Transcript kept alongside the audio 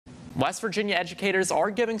West Virginia educators are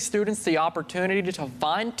giving students the opportunity to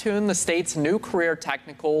fine-tune the state's new career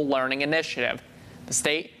technical learning initiative. The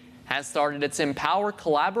state has started its Empower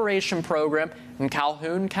collaboration program in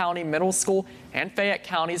Calhoun County Middle School and Fayette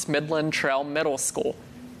County's Midland Trail Middle School.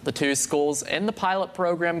 The two schools in the pilot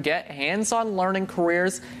program get hands-on learning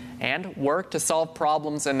careers and work to solve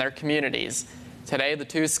problems in their communities. Today, the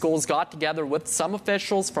two schools got together with some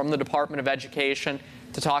officials from the Department of Education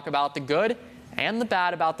to talk about the good and the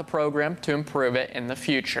bad about the program to improve it in the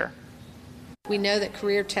future. We know that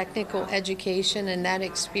career technical education and that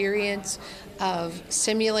experience of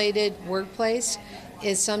simulated workplace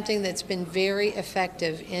is something that's been very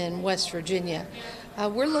effective in West Virginia.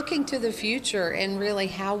 We're looking to the future and really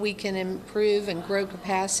how we can improve and grow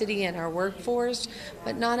capacity in our workforce,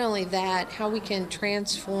 but not only that, how we can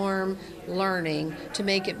transform learning to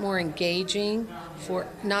make it more engaging for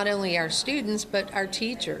not only our students, but our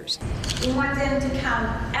teachers. We want them to come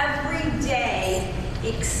every day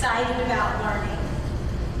excited about learning.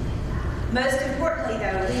 Most importantly,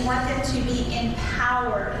 though, we want them to be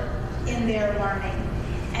empowered in their learning,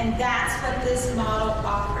 and that's what this model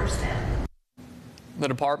offers them. The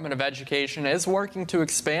Department of Education is working to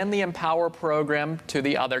expand the Empower program to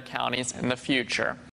the other counties in the future.